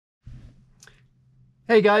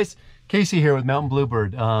Hey guys, Casey here with Mountain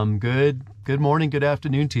Bluebird. Good morning, good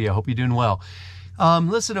afternoon to you. I hope you're doing well.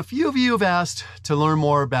 Listen, a few of you have asked to learn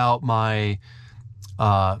more about my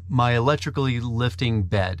my electrically lifting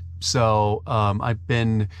bed. So I've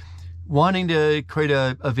been wanting to create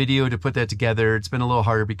a video to put that together. It's been a little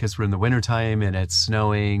harder because we're in the wintertime and it's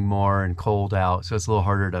snowing more and cold out, so it's a little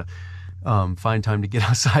harder to find time to get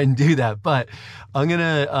outside and do that. But I'm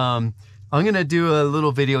gonna do a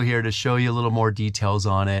little video here to show you a little more details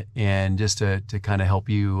on it and just to kind of help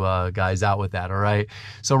you guys out with that. All right.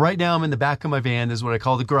 So right now I'm in the back of my van. This is what I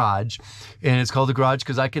call the garage, and it's called the garage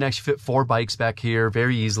because I can actually fit 4 bikes back here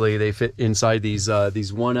very easily. They fit inside these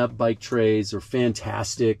one-up bike trays. They're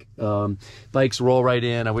fantastic. Bikes roll right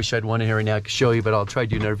in. I wish I had one in here right now I could show you, but I'll try to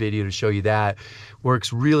do another video to show you that.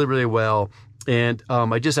 Works really, really well. And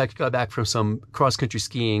I just actually got back from some cross-country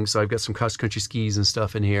skiing, so I've got some cross-country skis and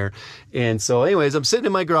stuff in here. And so anyways, I'm sitting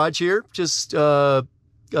in my garage here just to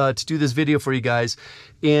do this video for you guys.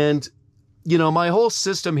 And, you know, my whole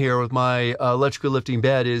system here with my electrical lifting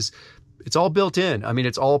bed is, it's all built in. I mean,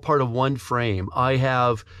 it's all part of one frame. I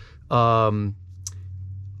have,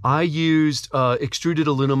 I used extruded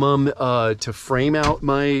aluminum to frame out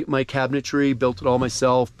my cabinetry, built it all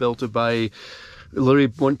myself, built it by literally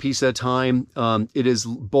one piece at a time. It is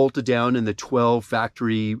bolted down in the 12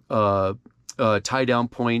 factory tie down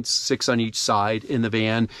points, 6 on each side in the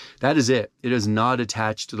van. That is it. It is not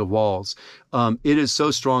attached to the walls. It is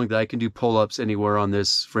so strong that I can do pull-ups anywhere on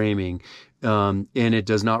this framing. And it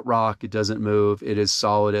does not rock. It doesn't move. It is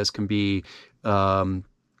solid as can be.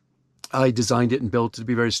 I designed it and built it to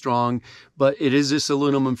be very strong, but it is this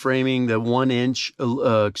aluminum framing, the 1-inch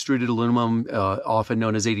extruded aluminum, often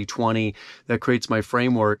known as 80/20, that creates my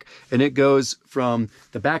framework. And it goes from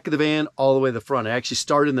the back of the van all the way to the front. I actually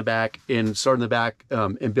started in the back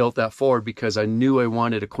and built that forward because I knew I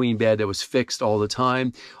wanted a queen bed that was fixed all the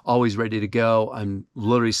time, always ready to go. I'm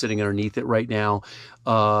literally sitting underneath it right now.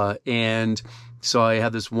 So I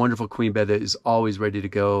have this wonderful queen bed that is always ready to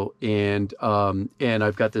go. And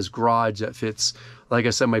I've got this garage that fits, like I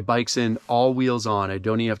said, my bike's in, all wheels on. I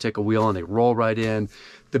don't even have to take a wheel on. They roll right in.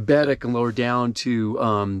 The bed I can lower down to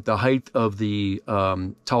the height of the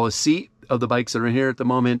tallest seat of the bikes that are in here at the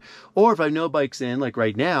moment. Or if I have no bikes in, like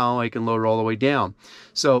right now, I can lower all the way down.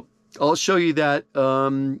 So I'll show you that.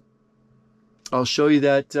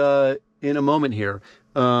 In a moment here.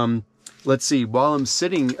 Let's see, while I'm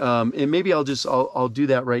sitting, and maybe I'll do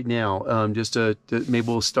that right now, just to maybe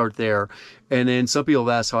we'll start there. And then some people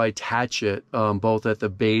have asked how I attach it, both at the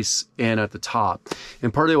base and at the top.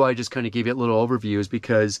 And partly why I just kind of gave you a little overview is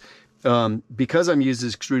because I'm using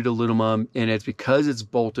extruded aluminum, and it's because it's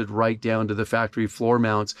bolted right down to the factory floor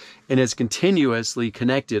mounts, and it's continuously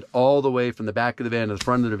connected all the way from the back of the van to the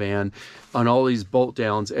front of the van on all these bolt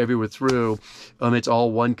downs everywhere through. It's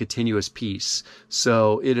all one continuous piece.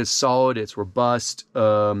 So it is solid, it's robust.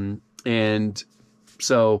 And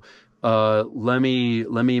so let me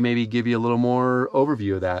maybe give you a little more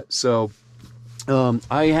overview of that. So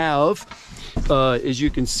I have, as you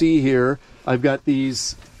can see here, I've got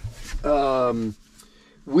these wheel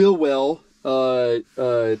well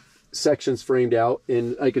sections framed out,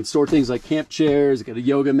 and I can store things like camp chairs. I've got a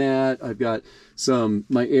yoga mat. I've got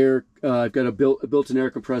I've got a built-in air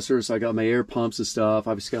compressor, so I got my air pumps and stuff.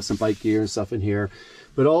 I've just got some bike gear and stuff in here.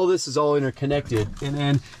 But all this is all interconnected. And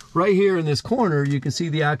then right here in this corner, you can see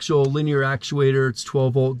the actual linear actuator. It's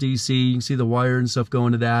 12 volt DC. You can see the wire and stuff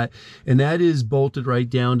going to that. And that is bolted right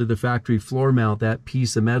down to the factory floor mount, that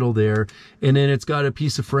piece of metal there. And then it's got a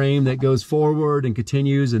piece of frame that goes forward and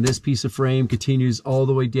continues. And this piece of frame continues all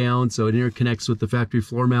the way down. So it interconnects with the factory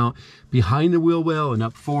floor mount behind the wheel well and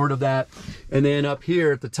up forward of that. And then up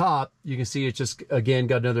here at the top, you can see it just, again,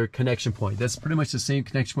 got another connection point. That's pretty much the same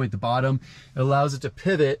connection point at the bottom. It allows it to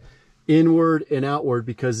pivot inward and outward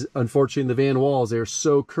because, unfortunately, the van walls, they're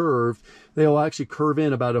so curved, they'll actually curve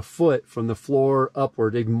in about a foot from the floor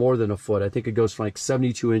upward, even more than a foot. I think it goes from like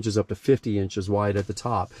 72 inches up to 50 inches wide at the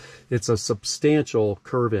top. It's a substantial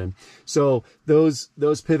curve in. So those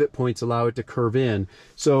pivot points allow it to curve in.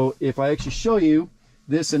 So if I actually show you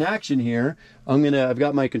this in action here, I've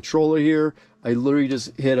got my controller here. I literally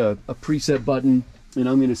just hit a preset button, and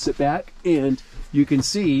I'm gonna sit back, and you can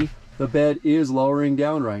see the bed is lowering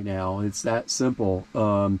down right now. It's that simple.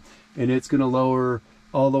 And it's gonna lower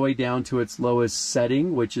all the way down to its lowest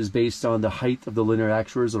setting, which is based on the height of the linear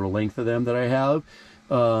actuators or the length of them that I have.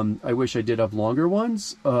 I wish I did have longer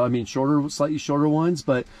ones. I mean, slightly shorter ones,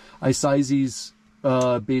 but I size these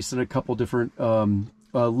based on a couple different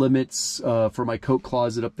limits for my coat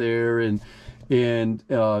closet up there and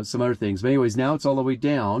some other things. But anyways, now it's all the way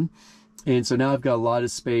down, and so now I've got a lot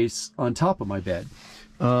of space on top of my bed.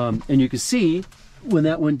 And you can see when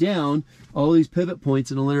that went down, all these pivot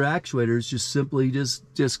points in the linear actuators just simply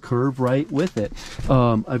just curve right with it.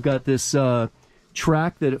 I've got this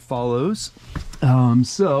track that it follows.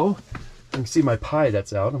 So you can see my pie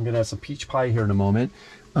that's out. I'm gonna have some peach pie here in a moment.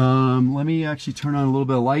 Let me actually turn on a little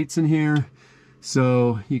bit of lights in here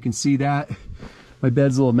so you can see that. My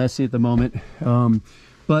bed's a little messy at the moment.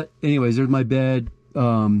 But anyways, there's my bed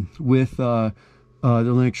with the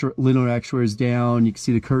linear actuators down. You can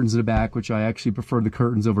see the curtains in the back, which I actually prefer the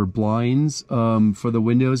curtains over blinds for the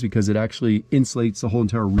windows because it actually insulates the whole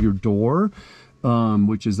entire rear door,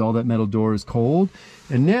 which is all that metal door is cold.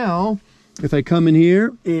 And now, if I come in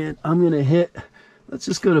here and I'm gonna hit, let's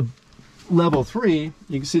just go to level 3,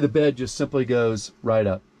 you can see the bed just simply goes right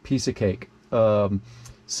up, piece of cake.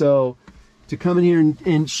 So to come in here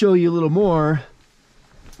and show you a little more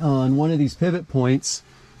on one of these pivot points,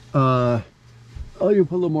 oh, you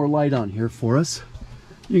put a little more light on here for us.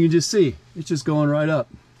 You can just see it's just going right up.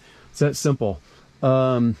 It's that simple.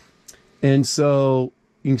 And so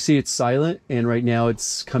you can see it's silent, and right now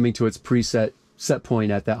it's coming to its preset set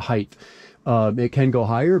point at that height. It can go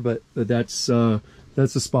higher, but that's the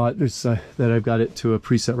spot that I've got it to a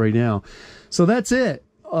preset right now. So that's it.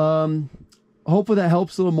 Hopefully that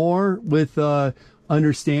helps a little more with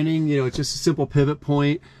understanding. You know, it's just a simple pivot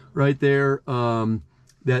point right there.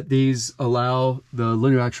 That these allow the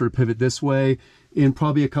linear actuator to pivot this way. And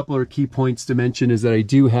probably a couple of key points to mention is that I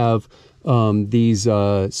do have these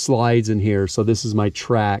slides in here. So this is my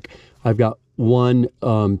track. I've got one,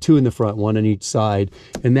 2 in the front, 1 on each side,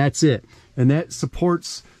 and that's it. And that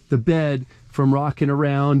supports the bed from rocking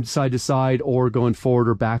around side to side or going forward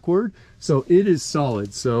or backward. So it is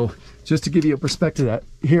solid. So just to give you a perspective of that,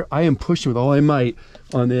 here I am pushing with all I might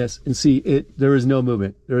on this, and see it, there is no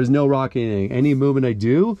movement. There is no rocking anything. Any movement I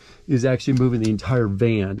do is actually moving the entire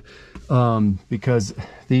van, because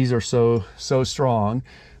these are so strong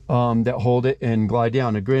that hold it and glide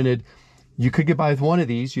down. And granted, you could get by with one of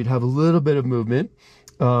these, you'd have a little bit of movement.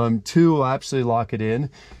 2 will absolutely lock it in.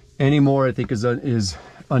 Any more I think is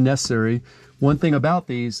unnecessary. One thing about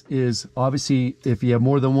these is obviously if you have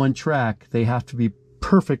more than one track, they have to be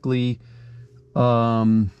perfectly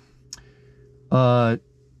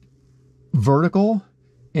vertical,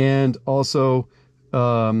 and also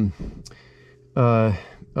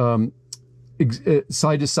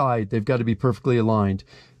side to side. They've got to be perfectly aligned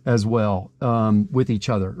as well with each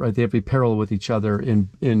other, right? They have to be parallel with each other in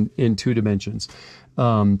 2 dimensions,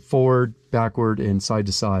 forward, backward, and side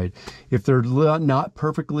to side. If they're not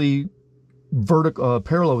perfectly vertical,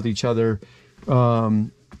 parallel with each other,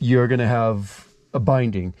 you're going to have a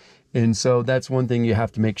binding. And so that's one thing you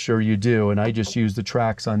have to make sure you do. And I just use the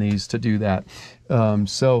tracks on these to do that.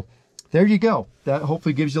 So there you go. That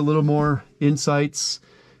hopefully gives you a little more insights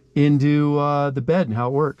into the bed and how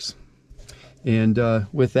it works. And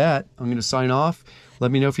with that, I'm going to sign off.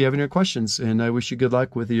 Let me know if you have any questions. And I wish you good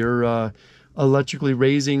luck with your electrically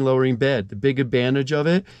raising, lowering bed. The big advantage of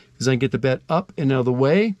it is I can get the bed up and out of the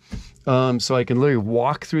way. So I can literally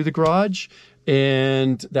walk through the garage,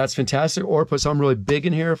 and that's fantastic. Or put something really big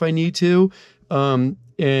in here if I need to.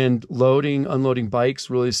 And loading, unloading bikes,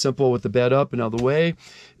 really simple with the bed up and out of the way.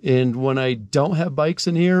 And when I don't have bikes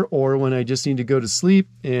in here, or when I just need to go to sleep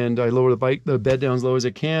and I lower the bed down as low as I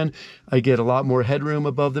can, I get a lot more headroom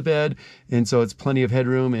above the bed. And so it's plenty of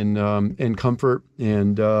headroom and comfort,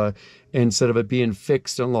 and instead of it being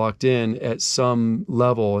fixed and locked in at some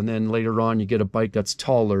level, and then later on you get a bike that's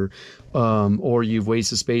taller, or you've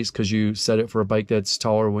wasted space because you set it for a bike that's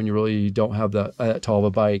taller when you really don't have that tall of a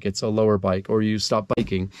bike. It's a lower bike, or you stop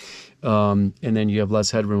biking, and then you have less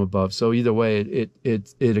headroom above. So either way,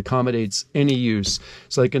 it accommodates any use.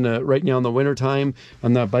 So I can right now in the winter time,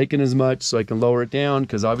 I'm not biking as much, so I can lower it down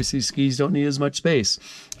because obviously skis don't need as much space.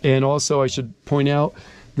 And also I should point out,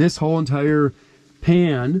 this whole entire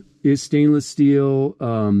pan is stainless steel.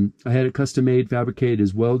 I had it custom made, fabricated,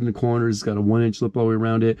 is welded in the corners. It's got a 1-inch lip all the way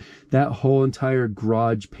around it. That whole entire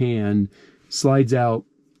garage pan slides out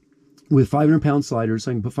with 500-pound sliders.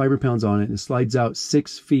 So I can put 500 pounds on it, and it slides out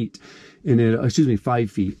 6 feet. And excuse me,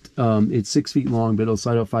 5 feet. It's 6 feet long, but it'll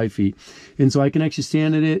slide out 5 feet. And so I can actually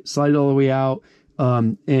stand in it, slide it all the way out.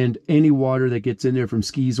 And any water that gets in there from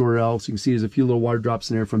skis or else, you can see there's a few little water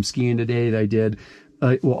drops in there from skiing today that I did.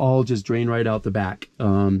 It will all just drain right out the back.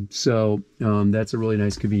 So that's a really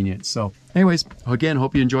nice convenience. So anyways, again,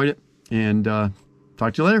 hope you enjoyed it, and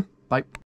talk to you later. Bye.